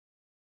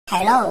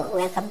Hello,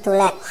 welcome to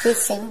Let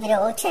Fishing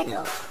Video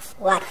channel.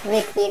 What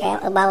will we learn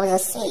about the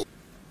sea?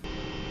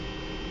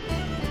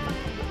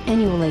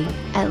 Annually,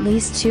 at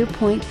least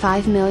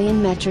 2.5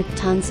 million metric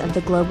tons of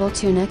the global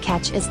tuna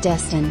catch is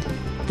destined,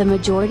 the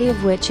majority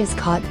of which is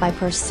caught by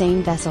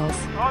purse-seine vessels.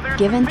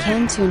 Given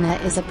canned tuna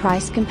is a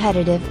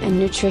price-competitive and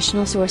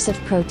nutritional source of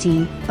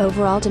protein,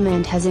 overall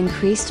demand has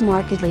increased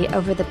markedly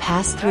over the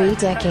past 3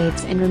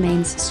 decades and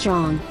remains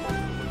strong.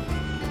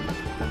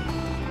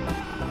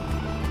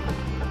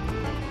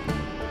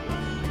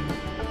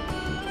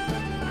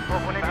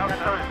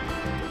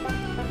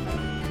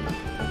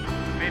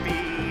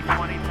 Maybe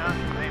 20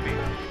 tons, maybe.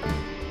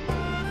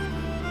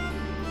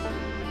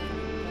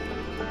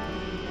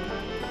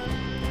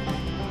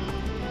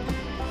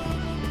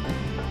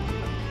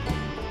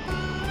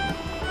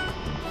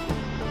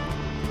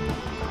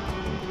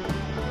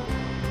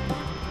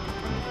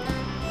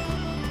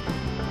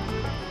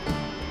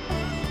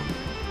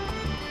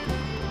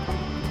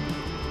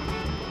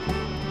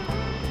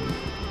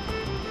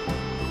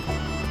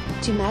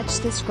 To match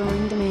this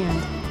growing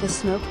demand, the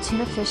smoked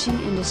tuna fishing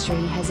industry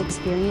has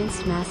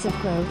experienced massive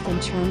growth in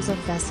terms of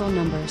vessel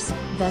numbers,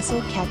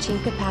 vessel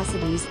catching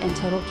capacities and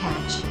total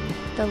catch.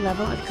 The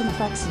level of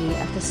complexity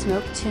of the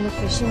smoked tuna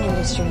fishing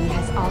industry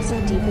has also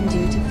deepened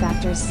due to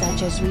factors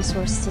such as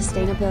resource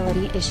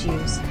sustainability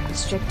issues,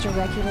 stricter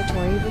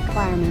regulatory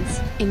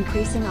requirements,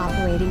 increasing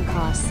operating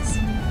costs.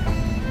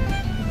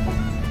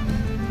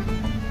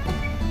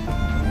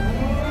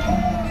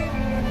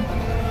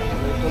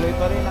 Tuloy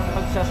pa rin ang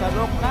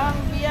pagsasalok ng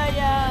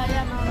biyaya.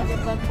 Ayan o,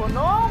 nakita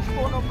puno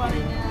pa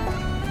rin yan.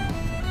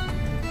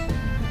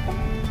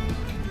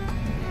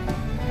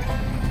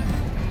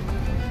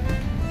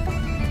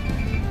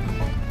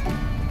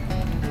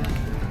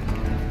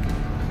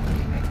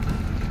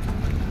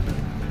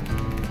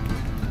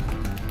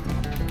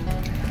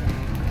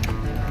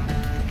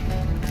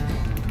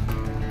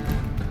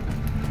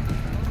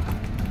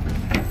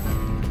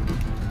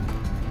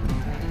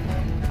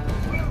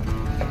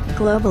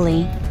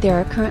 Globally, there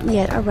are currently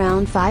at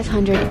around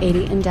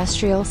 580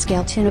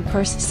 industrial-scale tuna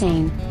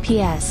purse-seine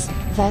 (PS)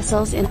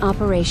 vessels in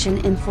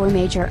operation in 4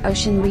 major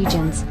ocean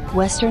regions: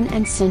 Western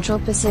and Central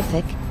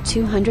Pacific,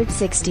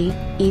 260,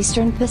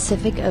 Eastern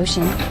Pacific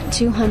Ocean,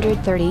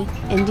 230,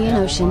 Indian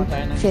Ocean,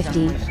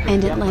 50,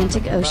 and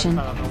Atlantic Ocean,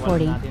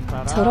 40.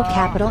 Total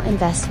capital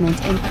investment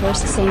in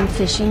purse-seine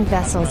fishing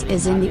vessels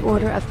is in the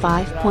order of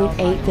 $5.8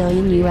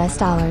 billion.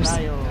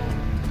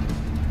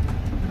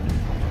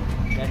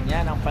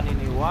 Ganyan ang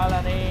paniniwala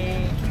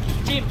ni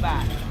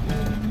Jimba.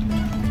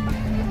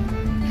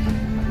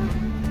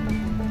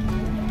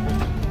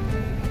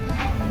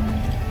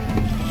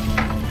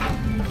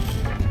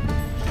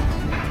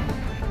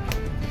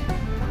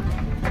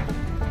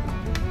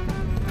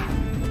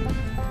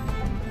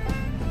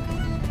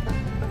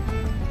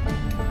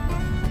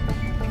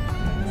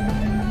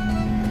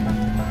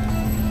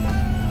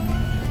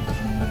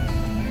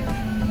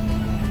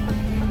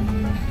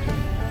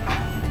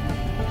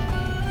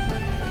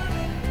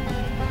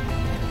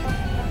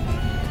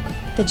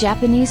 The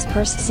Japanese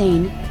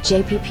purse-seine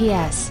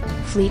 (JPPS)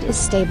 fleet is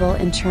stable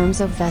in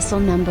terms of vessel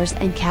numbers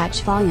and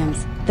catch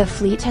volumes. The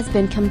fleet has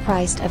been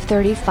comprised of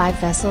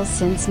 35 vessels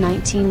since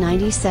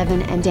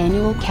 1997 and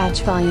annual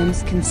catch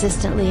volumes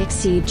consistently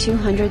exceed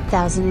 200,000.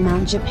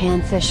 Mount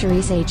Japan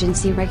Fisheries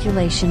Agency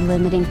regulation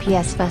limiting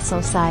PS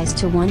vessel size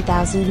to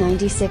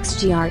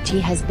 1,096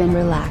 GRT has been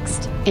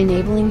relaxed,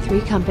 enabling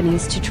 3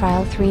 companies to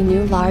trial 3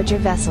 new larger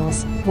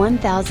vessels,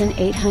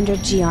 1,800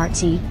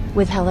 GRT,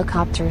 with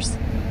helicopters.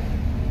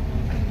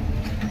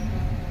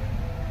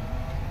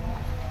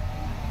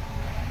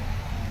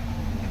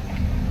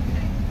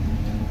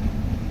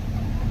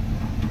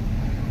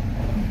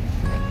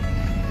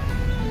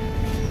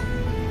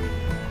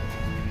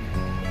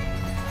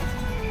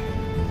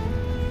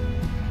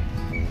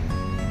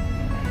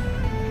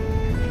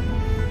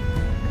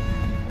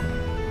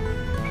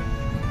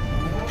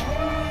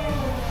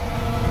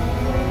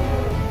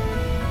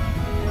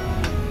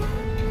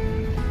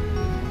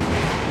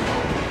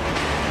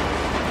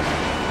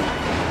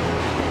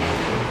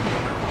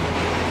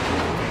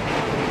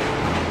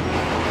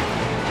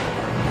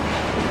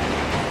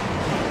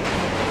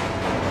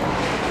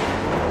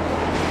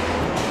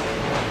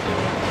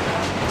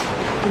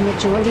 The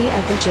majority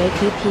of the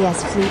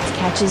JPPS fleet's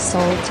catch is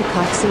sold to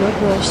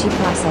Katsuobushi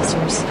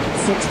processors,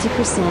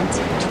 60%,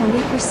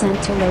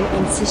 20% to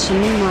low-end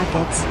sashimi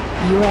markets,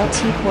 ULT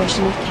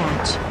portion of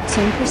catch,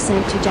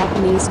 10% to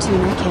Japanese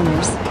tuna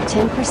canners,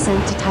 10%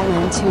 to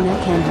Thailand tuna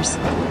canners.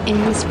 In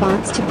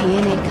response to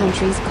PNA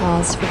countries'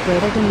 calls for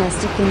greater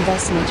domestic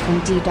investment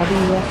from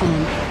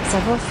DWFN,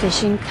 several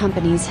fishing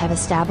companies have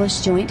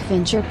established joint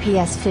venture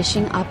PS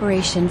fishing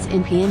operations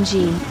in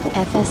PNG,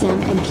 FSM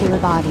and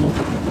Kiribati.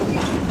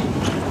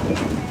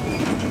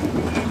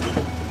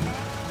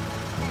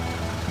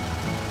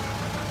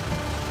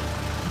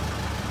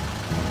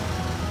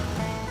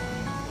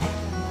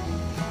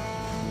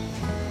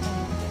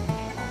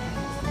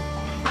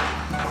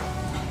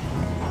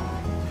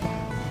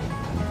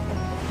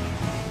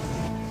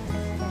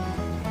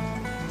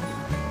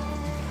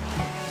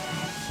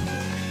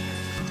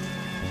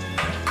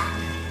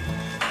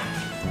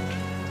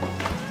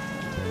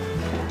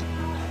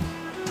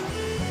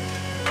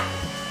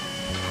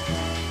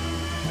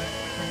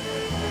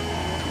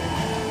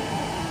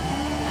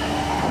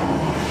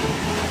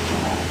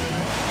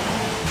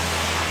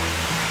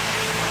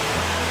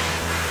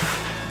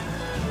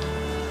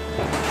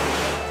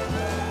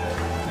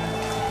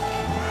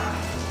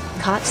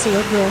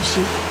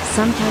 Katsuobushi,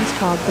 sometimes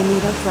called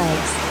bonito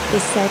flakes,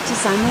 is said to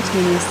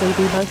simultaneously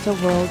be both the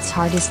world's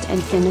hardest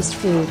and thinnest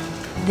food.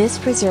 This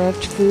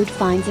preserved food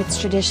finds its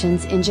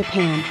traditions in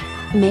Japan.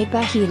 Made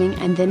by heating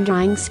and then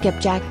drying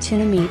skipjack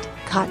tuna meat,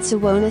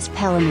 Katsuonis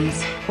pelamis,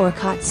 or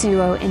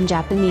katsuo in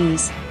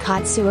Japanese,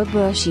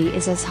 Katsuobushi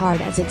is as hard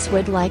as its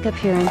wood-like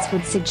appearance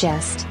would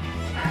suggest.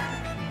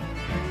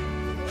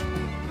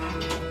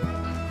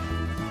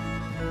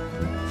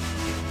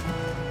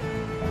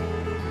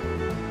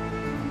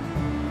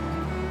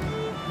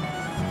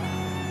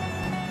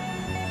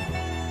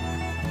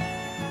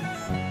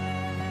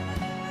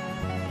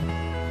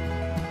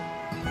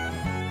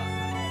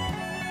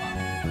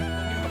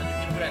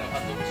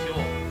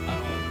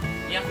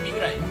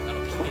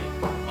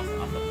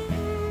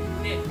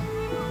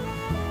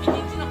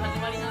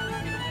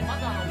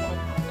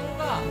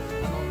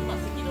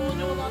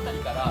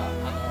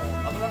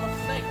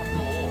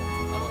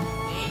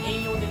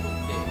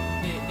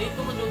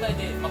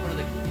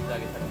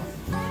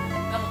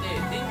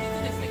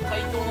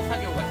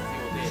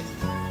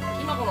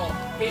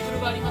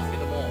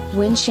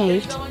 When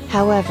shaved,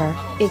 however,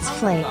 its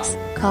flakes,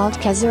 called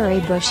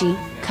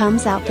kezuribushi,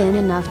 comes out thin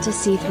enough to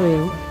see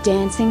through,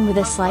 dancing with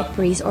a slight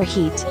breeze or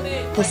heat.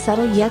 The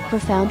subtle yet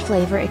profound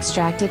flavor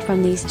extracted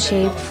from these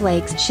shaved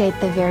flakes shape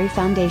the very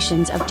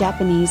foundations of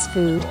Japanese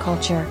food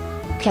culture.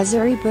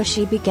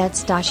 Kezuribushi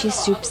begets dashi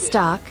soup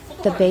stock,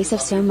 the base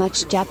of so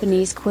much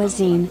Japanese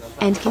cuisine,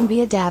 and can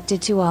be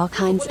adapted to all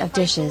kinds of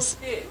dishes.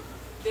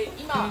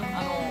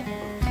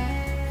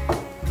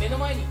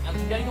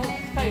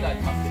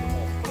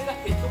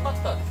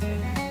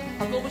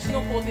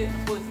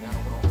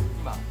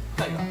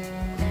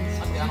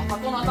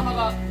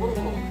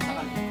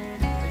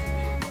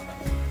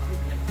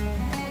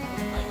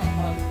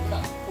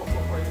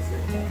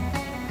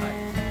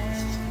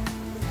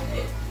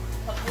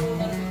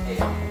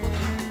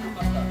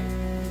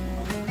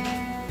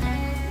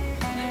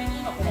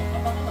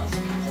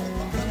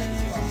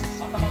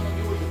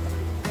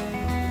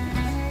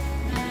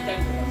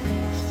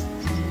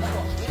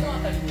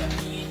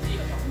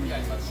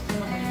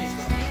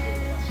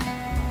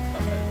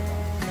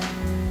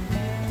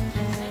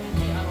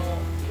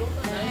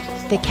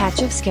 The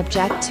catch of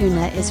skipjack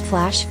tuna is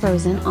flash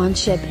frozen on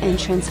ship and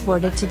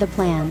transported to the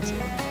plant.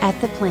 At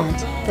the plant,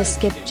 the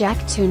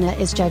skipjack tuna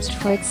is judged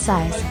for its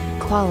size,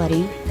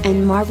 quality,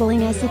 and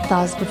marbling as it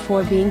thaws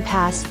before being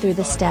passed through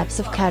the steps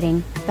of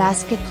cutting,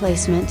 basket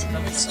placement,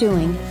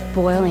 stewing,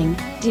 boiling,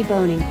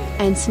 deboning,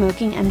 and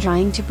smoking and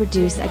drying to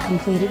produce a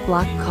completed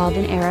block called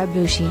an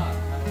arabushi.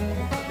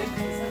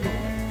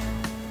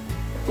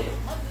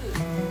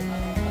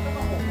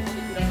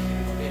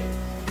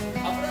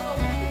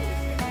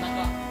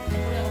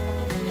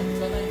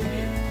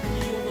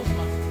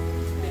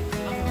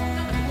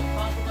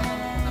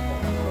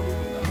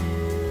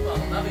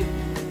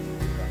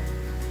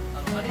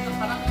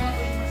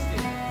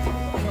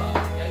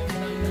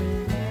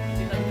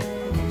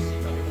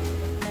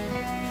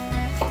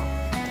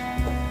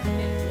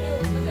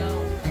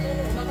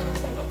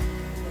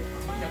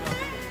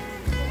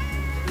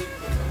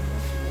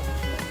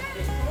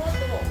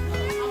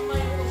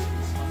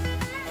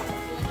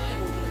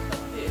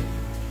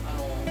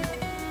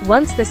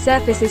 Once the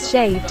surface is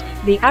shaved,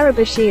 the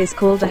arabushi is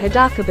called a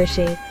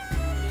hidakabushi.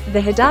 The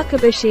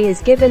hidakabushi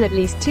is given at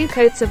least 2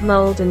 coats of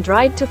mold and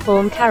dried to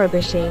form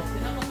karabushi.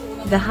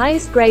 The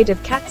highest grade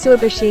of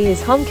katsuobushi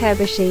is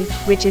honkabushi,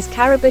 which is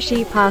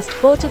karabushi passed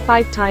 4 to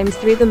 5 times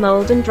through the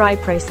mold and dry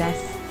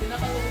process.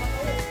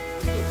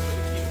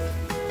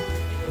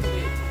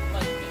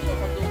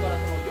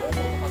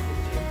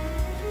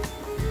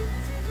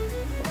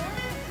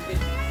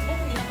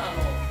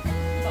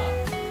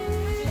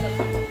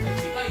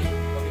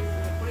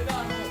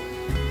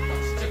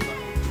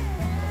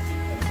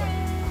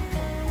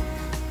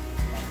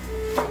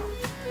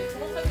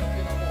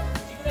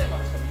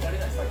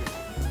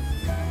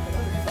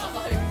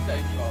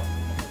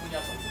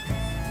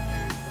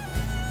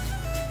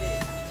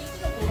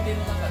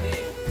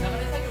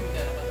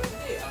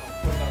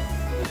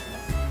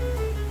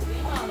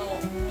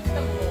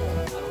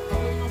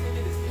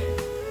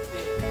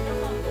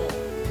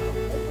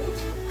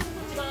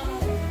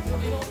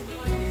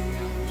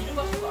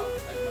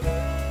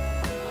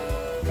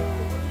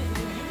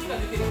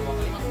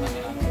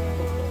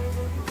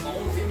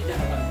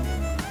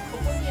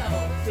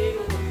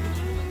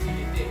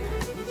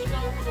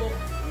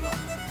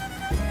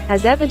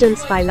 As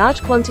evidenced by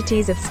large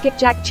quantities of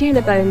skipjack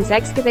tuna bones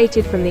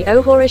excavated from the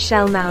Ohara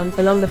shell mound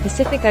along the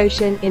Pacific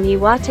Ocean in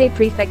Iwate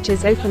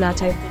Prefecture's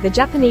Ofanato, the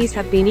Japanese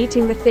have been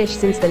eating the fish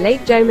since the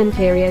late Jomon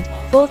period,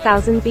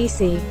 4000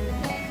 BC.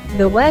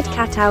 The word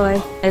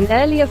katao, an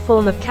earlier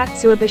form of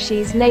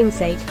katsuobushi's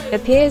namesake,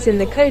 appears in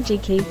the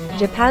Kojiki,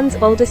 Japan's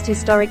oldest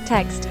historic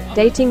text,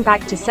 dating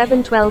back to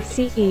 712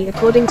 CE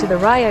according to the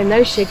Ryo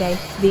no Shige,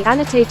 the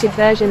annotated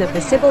version of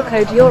the Civil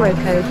Code Euro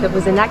Code that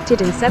was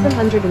enacted in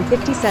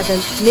 757.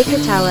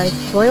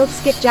 Nikatao, boiled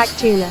skipjack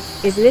tuna,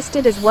 is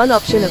listed as one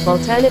option of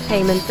alternate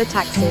payment for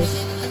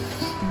taxes.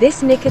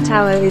 This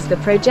nikatawa is the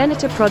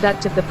progenitor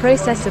product of the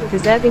process of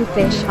preserving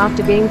fish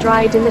after being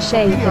dried in the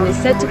shade and is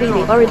said to be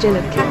the origin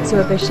of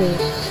katsuobushi.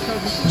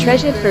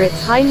 Treasured for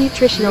its high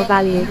nutritional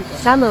value,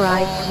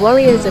 samurai,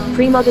 warriors of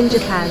pre-modern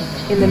Japan,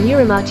 in the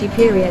Muromachi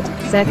period,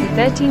 circa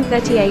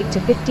 1338 to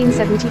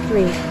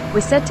 1573, were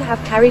said to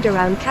have carried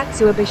around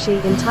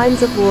katsuobushi in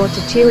times of war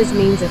to chew as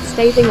means of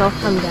staving off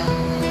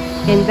hunger.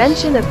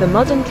 Invention of the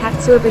modern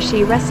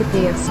katsuobushi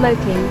recipe of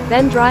smoking,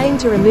 then drying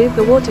to remove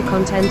the water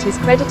content is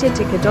credited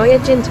to Kadoya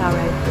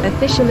Jintaro, a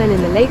fisherman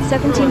in the late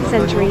 17th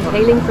century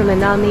hailing from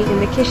Anami in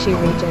the Kishu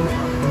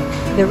region.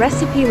 The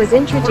recipe was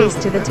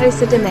introduced to the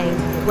Tosa domain,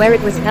 where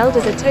it was held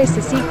as a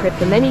Tosa secret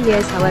for many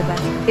years. However,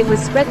 it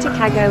was spread to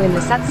Kago in the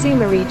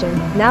Satsuma region,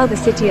 now the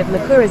city of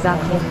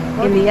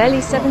Makurazaki, in the early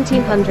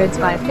 1700s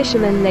by a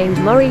fisherman named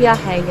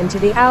Moriyahei, and to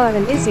the Awa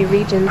and Izu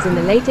regions in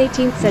the late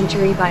 18th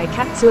century by a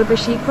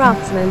katsuobushi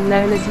craftsman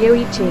known as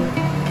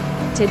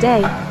Yoichi.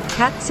 Today,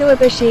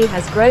 katsuobushi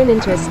has grown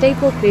into a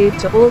staple food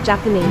to all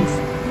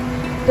Japanese.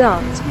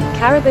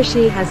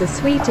 Karabushi has a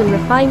sweet and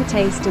refined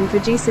taste and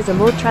produces a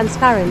more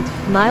transparent,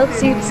 mild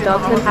soup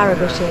stock than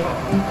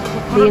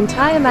arabushi. The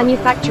entire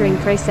manufacturing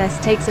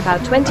process takes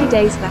about 20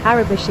 days for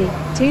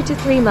arabushi, 2 to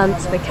 3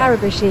 months for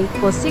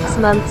karabushi, or 6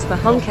 months for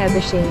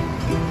honkabushi.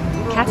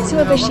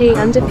 Katsuobushi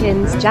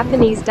underpins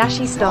Japanese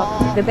dashi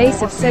stock, the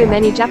base of so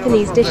many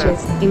Japanese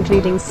dishes,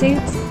 including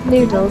soups,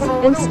 noodles,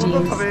 and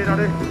stews.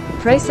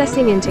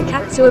 Processing into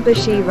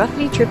katsuobushi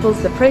roughly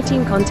triples the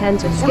protein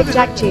content of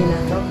skipjack tuna.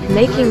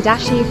 Making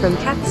dashi from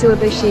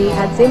katsuobushi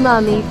adds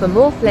umami for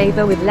more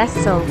flavor with less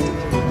salt.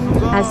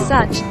 As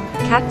such,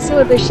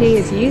 katsuobushi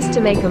is used to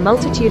make a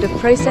multitude of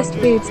processed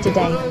foods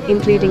today,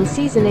 including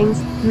seasonings,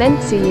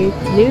 mentsuyu,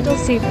 noodle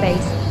soup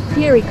base,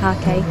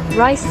 furikake,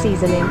 rice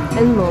seasoning,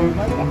 and more.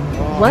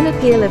 One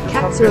appeal of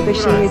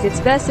katsuobushi is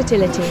its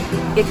versatility.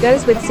 It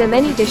goes with so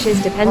many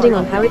dishes depending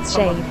on how it's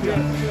shaved.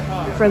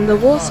 From the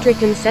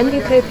war-stricken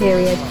Sengoku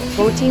period,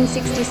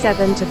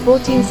 1467 to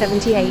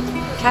 1478,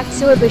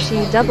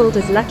 katsuobushi doubled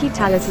as lucky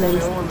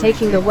talismans,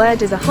 taking the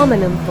word as a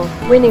homonym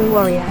for winning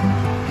warrior.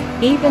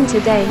 Even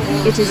today,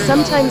 it is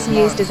sometimes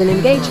used as an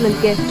engagement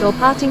gift or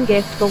parting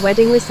gift for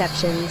wedding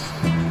receptions.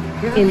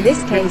 In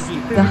this case,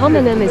 the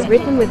homonym is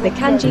written with the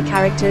kanji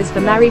characters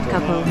for married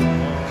couple.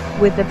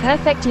 With the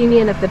perfect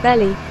union of the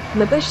belly,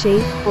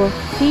 mabushi, or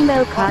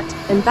female cut,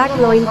 and back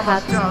loin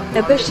cuts,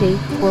 abushi,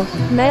 or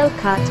male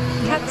cut,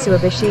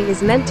 katsuobushi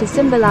is meant to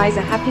symbolize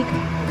a happy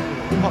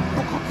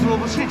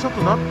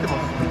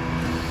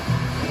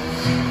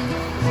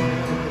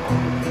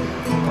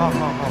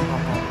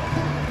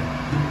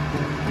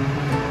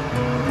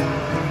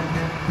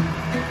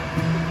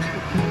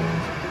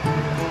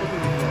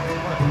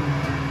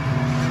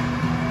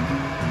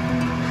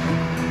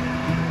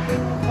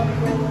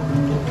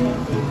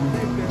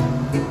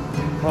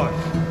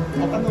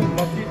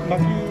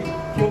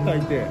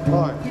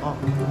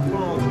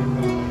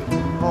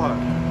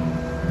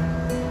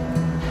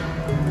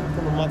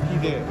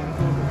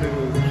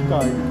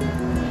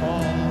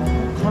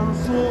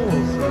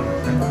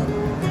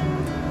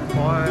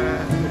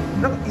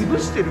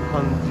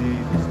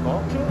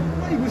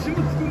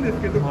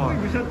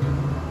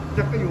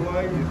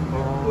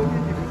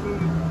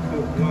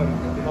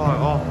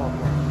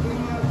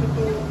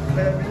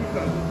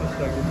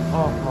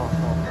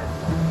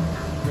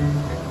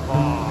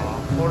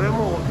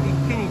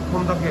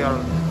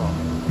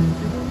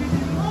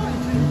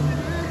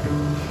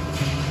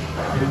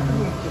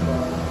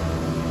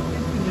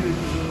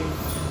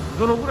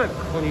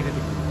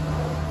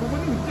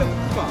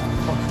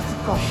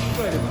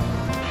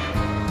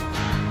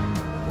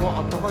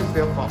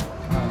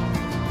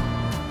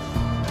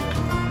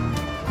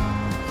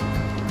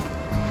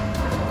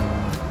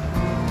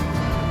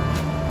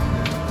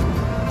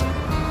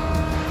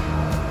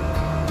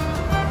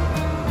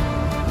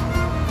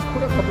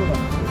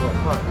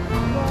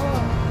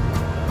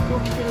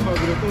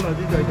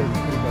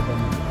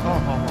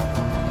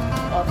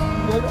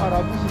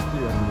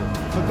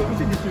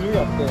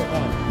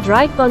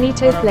dried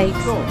bonito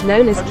flakes,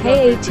 known as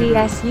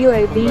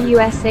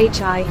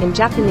katsuobushi in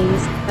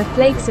Japanese, are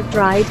flakes of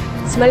dried,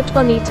 smoked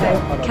bonito,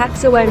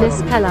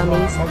 katsuonis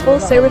pelamis,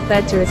 also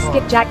referred to as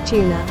skipjack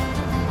tuna.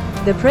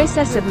 The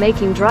process of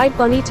making dried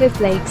bonito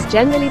flakes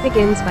generally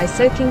begins by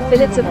soaking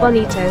fillets of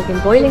bonito in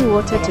boiling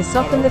water to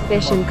soften the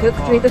fish and cook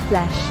through the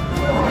flesh.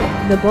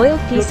 The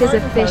boiled pieces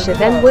of fish are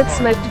then wood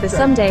smoked for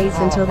some days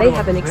until they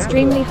have an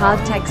extremely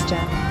hard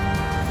texture.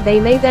 They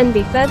may then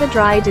be further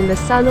dried in the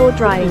sun or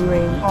drying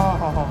room.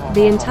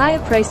 The entire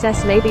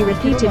process may be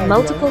repeated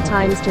multiple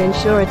times to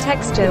ensure a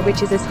texture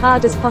which is as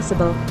hard as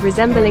possible,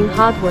 resembling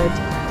hardwood.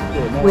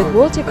 With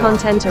water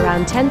content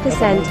around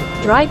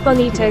 10%, dried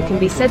bonito can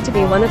be said to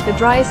be one of the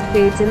driest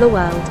foods in the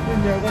world.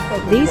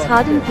 These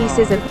hardened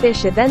pieces of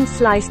fish are then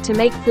sliced to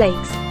make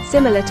flakes,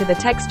 similar to the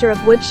texture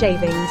of wood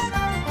shavings.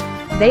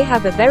 They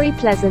have a very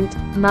pleasant,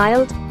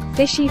 mild,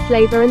 fishy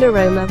flavor and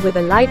aroma with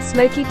a light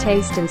smoky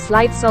taste and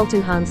slight salt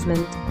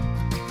enhancement.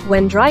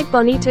 When dried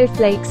bonito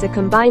flakes are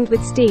combined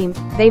with steam,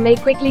 they may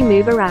quickly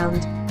move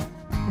around.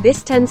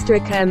 This tends to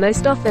occur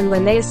most often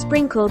when they are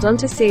sprinkled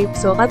onto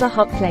soups or other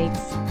hot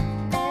plates.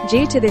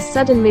 Due to this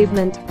sudden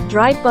movement,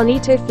 dried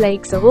bonito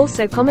flakes are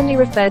also commonly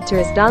referred to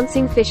as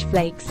dancing fish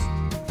flakes.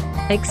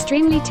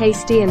 Extremely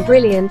tasty and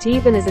brilliant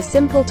even as a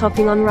simple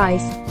topping on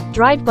rice,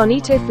 dried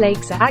bonito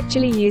flakes are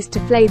actually used to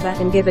flavor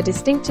and give a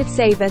distinctive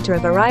savor to a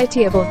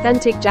variety of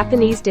authentic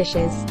Japanese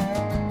dishes.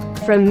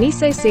 From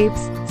miso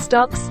soups,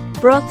 stocks,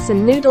 broths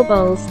and noodle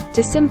bowls,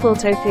 to simple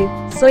tofu,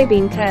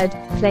 soybean curd,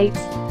 plates,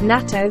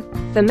 natto,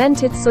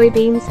 fermented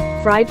soybeans,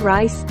 fried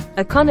rice,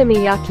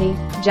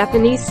 okonomiyaki,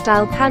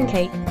 Japanese-style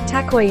pancake,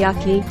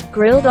 takoyaki,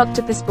 grilled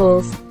octopus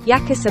balls,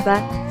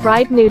 yakisoba,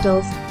 fried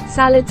noodles,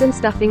 salads and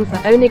stuffing for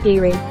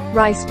onigiri,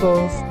 rice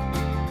balls.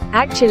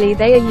 Actually,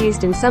 they are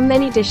used in so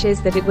many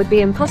dishes that it would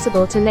be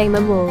impossible to name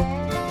them all.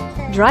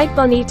 Dried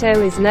bonito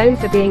is known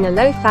for being a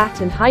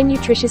low-fat and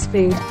high-nutritious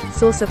food,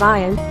 source of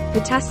iron,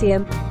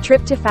 potassium,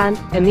 tryptophan,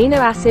 amino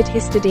acid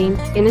histidine,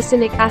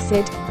 inosinic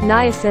acid,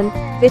 niacin,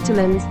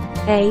 vitamins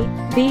A,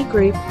 B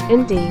group,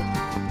 and D.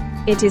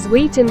 It is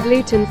wheat and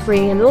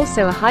gluten-free and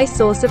also a high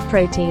source of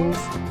proteins.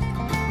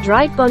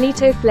 Dried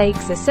bonito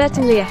flakes are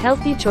certainly a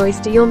healthy choice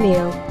to your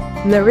meal.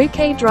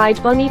 Maruke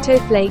dried bonito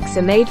flakes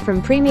are made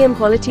from premium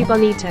quality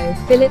bonito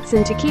fillets,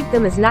 and to keep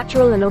them as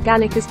natural and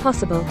organic as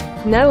possible,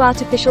 no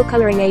artificial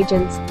coloring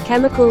agents,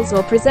 chemicals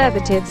or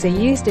preservatives are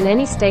used in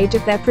any stage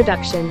of their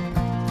production.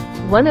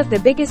 One of the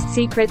biggest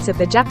secrets of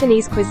the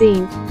Japanese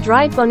cuisine,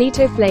 dried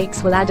bonito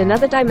flakes will add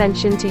another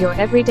dimension to your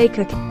everyday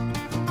cooking.